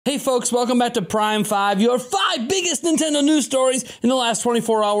Hey folks, welcome back to Prime 5, your 5 biggest Nintendo news stories in the last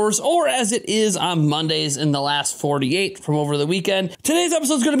 24 hours, or as it is on Mondays in the last 48 from over the weekend. Today's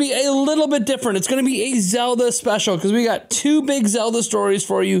episode is going to be a little bit different. It's going to be a Zelda special because we got 2 big Zelda stories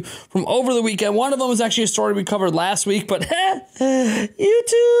for you from over the weekend. One of them was actually a story we covered last week, but YouTube,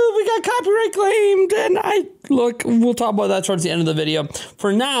 we got copyright claimed, and we'll talk about that towards the end of the video.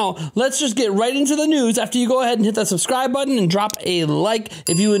 For now, let's just get right into the news after you go ahead and hit that subscribe button and drop a like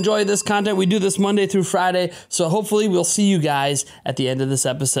if you enjoy this content. We do this Monday through Friday, so hopefully we'll see you guys at the end of this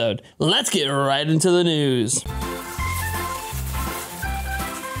episode. Let's get right into the news.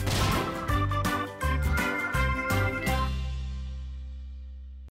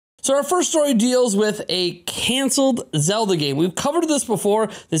 So our first story deals with a canceled Zelda game. We've covered this before,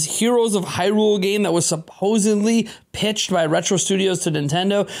 this Heroes of Hyrule game that was supposedly pitched by Retro Studios to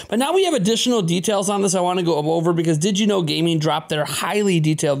Nintendo. But now we have additional details on this I want to go over because DidYouKnowGaming dropped their highly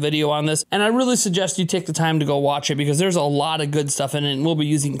detailed video on this. And I really suggest you take the time to go watch it because there's a lot of good stuff in it. And we'll be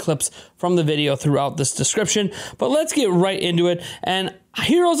using clips from the video throughout this description. But let's get right into it. And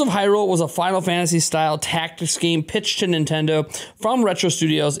Heroes of Hyrule was a Final Fantasy-style tactics game pitched to Nintendo from Retro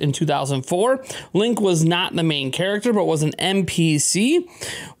Studios in 2004. Link was not the main character, but was an NPC.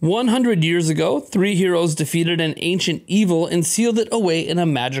 100 years ago, 3 heroes defeated an ancient evil and sealed it away in a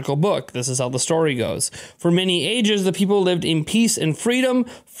magical book. This is how the story goes. For many ages, the people lived in peace and freedom,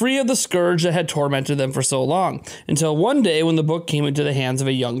 free of the scourge that had tormented them for so long, until one day when the book came into the hands of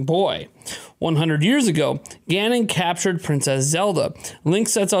a young boy. 100 years ago, Ganon captured Princess Zelda. Link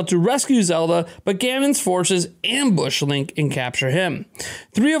sets out to rescue Zelda, but Ganon's forces ambush Link and capture him.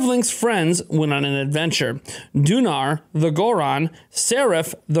 3 of Link's friends went on an adventure: Dunar, the Goron,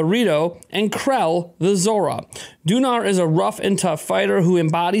 Seraph, the Rito, and Krell, the Zora. Dunar is a rough and tough fighter who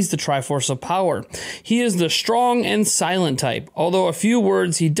embodies the Triforce of Power. He is the strong and silent type, although a few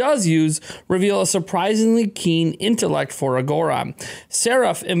words he does use reveal a surprisingly keen intellect for a Goron.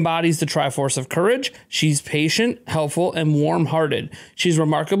 Seraph embodies the Triforce of Courage. She's patient, helpful, and warm-hearted. She's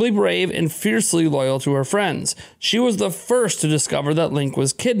remarkably brave and fiercely loyal to her friends. She was the first to discover that Link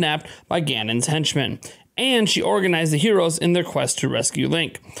was kidnapped by Ganon's henchmen, and she organized the heroes in their quest to rescue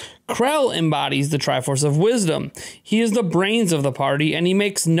Link. Krell embodies the Triforce of Wisdom. He is the brains of the party, and he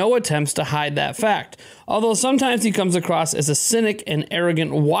makes no attempts to hide that fact. Although sometimes he comes across as a cynic and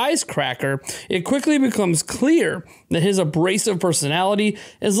arrogant wisecracker, it quickly becomes clear that his abrasive personality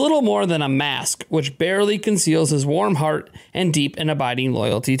is little more than a mask, which barely conceals his warm heart and deep and abiding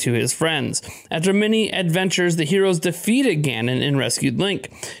loyalty to his friends. After many adventures, the heroes defeated Ganon and rescued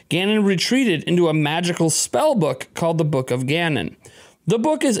Link. Ganon retreated into a magical spell book called the Book of Ganon. The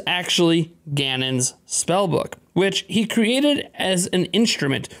book is actually Ganon's spellbook, which he created as an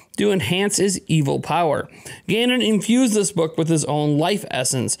instrument to enhance his evil power. Ganon infused this book with his own life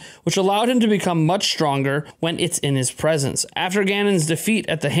essence, which allowed him to become much stronger when it's in his presence. After Ganon's defeat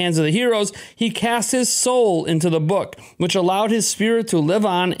at the hands of the heroes, he cast his soul into the book, which allowed his spirit to live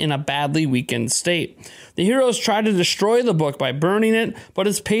on in a badly weakened state. The heroes tried to destroy the book by burning it, but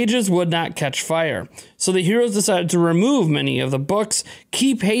its pages would not catch fire. So the heroes decided to remove many of the book's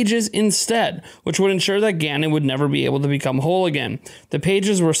key pages instead, which would ensure that Ganon would never be able to become whole again. The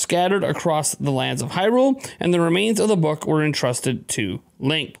pages were scattered across the lands of Hyrule, and the remains of the book were entrusted to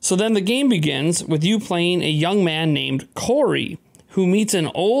Link. So then the game begins with you playing a young man named Corey, who meets an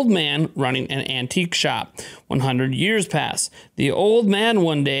old man running an antique shop. 100 years pass. The old man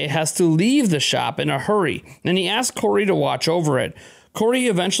one day has to leave the shop in a hurry, and he asks Corey to watch over it. Corey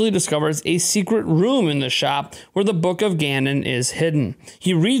eventually discovers a secret room in the shop where the Book of Ganon is hidden.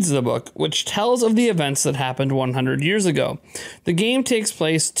 He reads the book, which tells of the events that happened 100 years ago. The game takes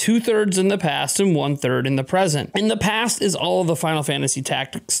place 2/3 in the past and 1/3 in the present. In the past is all of the Final Fantasy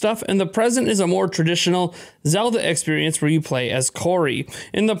Tactics stuff, and the present is a more traditional Zelda experience where you play as Corey.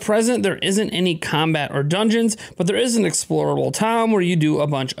 In the present, there isn't any combat or dungeons, but there is an explorable town where you do a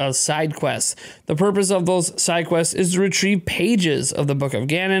bunch of side quests. The purpose of those side quests is to retrieve pages of the Book of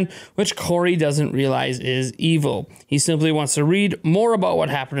Ganon, which Corey doesn't realize is evil. He simply wants to read more about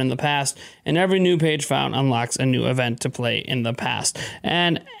what happened in the past, and every new page found unlocks a new event to play in the past.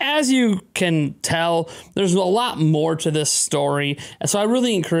 And as you can tell, there's a lot more to this story, so I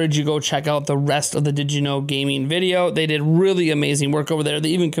really encourage you to go check out the rest of the DidYouKnowGaming video. They did really amazing work over there. They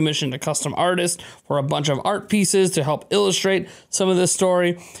even commissioned a custom artist for a bunch of art pieces to help illustrate some of this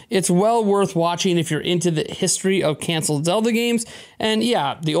story. It's well worth watching if you're into the history of canceled Zelda games. And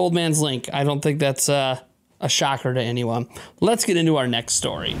yeah, the old man's Link. I don't think that's a shocker to anyone. Let's get into our next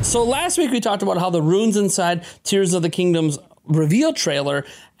story. So last week we talked about how the runes inside Tears of the Kingdom's reveal trailer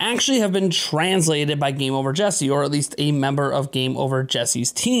actually have been translated by Game Over Jesse, or at least a member of Game Over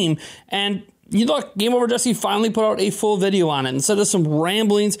Jesse's team. And you look, Game Over Jesse finally put out a full video on it. Instead of some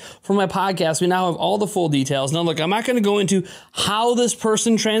ramblings from my podcast, we now have all the full details. Now, look, I'm not going to go into how this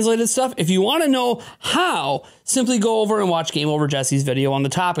person translated stuff. If you want to know how, simply go over and watch Game Over Jesse's video on the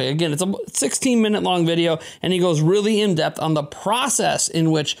topic. Again, it's a 16-minute long video, and he goes really in depth on the process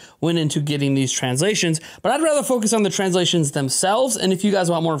in which went into getting these translations. But I'd rather focus on the translations themselves. And if you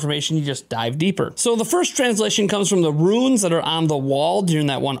guys want more information, you just dive deeper. So the first translation comes from the runes that are on the wall during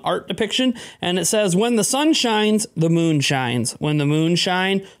that one art depiction. And it says, when the sun shines, the moon shines. When the moon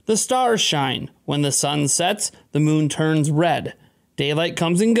shines, the stars shine. When the sun sets, the moon turns red. Daylight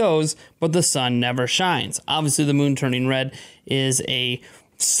comes and goes, but the sun never shines. Obviously, the moon turning red is a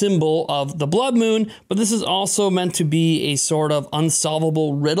symbol of the blood moon, but this is also meant to be a sort of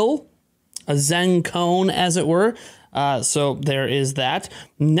unsolvable riddle, a Zen cone, as it were. So there is that.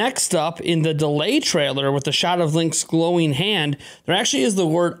 Next up, in the delay trailer with the shot of Link's glowing hand, there actually is the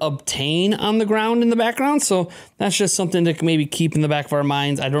word obtain on the ground in the background. So that's just something to maybe keep in the back of our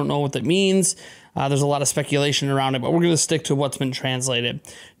minds. I don't know what that means. There's a lot of speculation around it, but we're going to stick to what's been translated.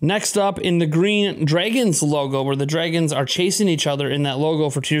 Next up, in the green dragons logo, where the dragons are chasing each other in that logo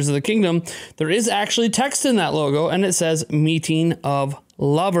for Tears of the Kingdom, there is actually text in that logo, and it says meeting of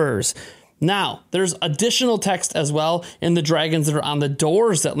lovers. Now, there's additional text as well in the dragons that are on the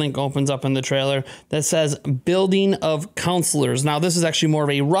doors that Link opens up in the trailer that says building of counselors. Now, this is actually more of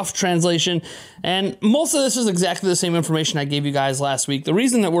a rough translation, and most of this is exactly the same information I gave you guys last week. The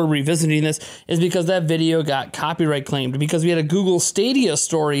reason that we're revisiting this is because that video got copyright claimed, because we had a Google Stadia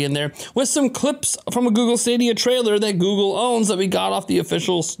story in there with some clips from a Google Stadia trailer that Google owns that we got off the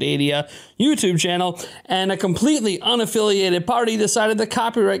official Stadia YouTube channel, and a completely unaffiliated party decided to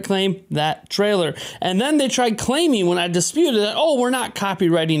copyright claim that trailer. And then they tried claiming, when I disputed that, oh, we're not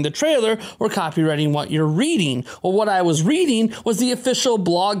copywriting the trailer, we're copywriting what you're reading. Well, what I was reading was the official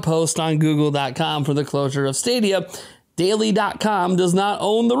blog post on google.com for the closure of Stadia. Daily.com does not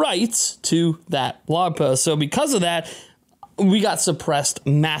own the rights to that blog post. So because of that, we got suppressed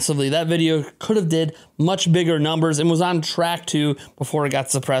massively. That video could have did much bigger numbers and was on track to before it got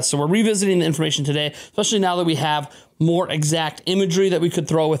suppressed. So we're revisiting the information today, especially now that we have more exact imagery that we could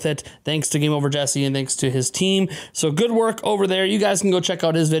throw with it, thanks to Game Over Jesse and thanks to his team. So good work over there. You guys can go check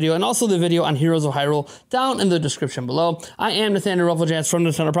out his video and also the video on Heroes of Hyrule down in the description below. I am Nathaniel Rufflejans from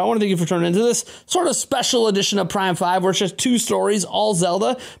Nintendo Pro. I want to thank you for tuning into this sort of special edition of Prime 5, where it's just 2 stories, all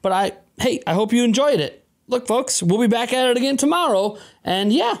Zelda. But I hope you enjoyed it. Look, folks, we'll be back at it again tomorrow.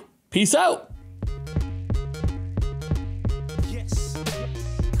 And yeah, peace out.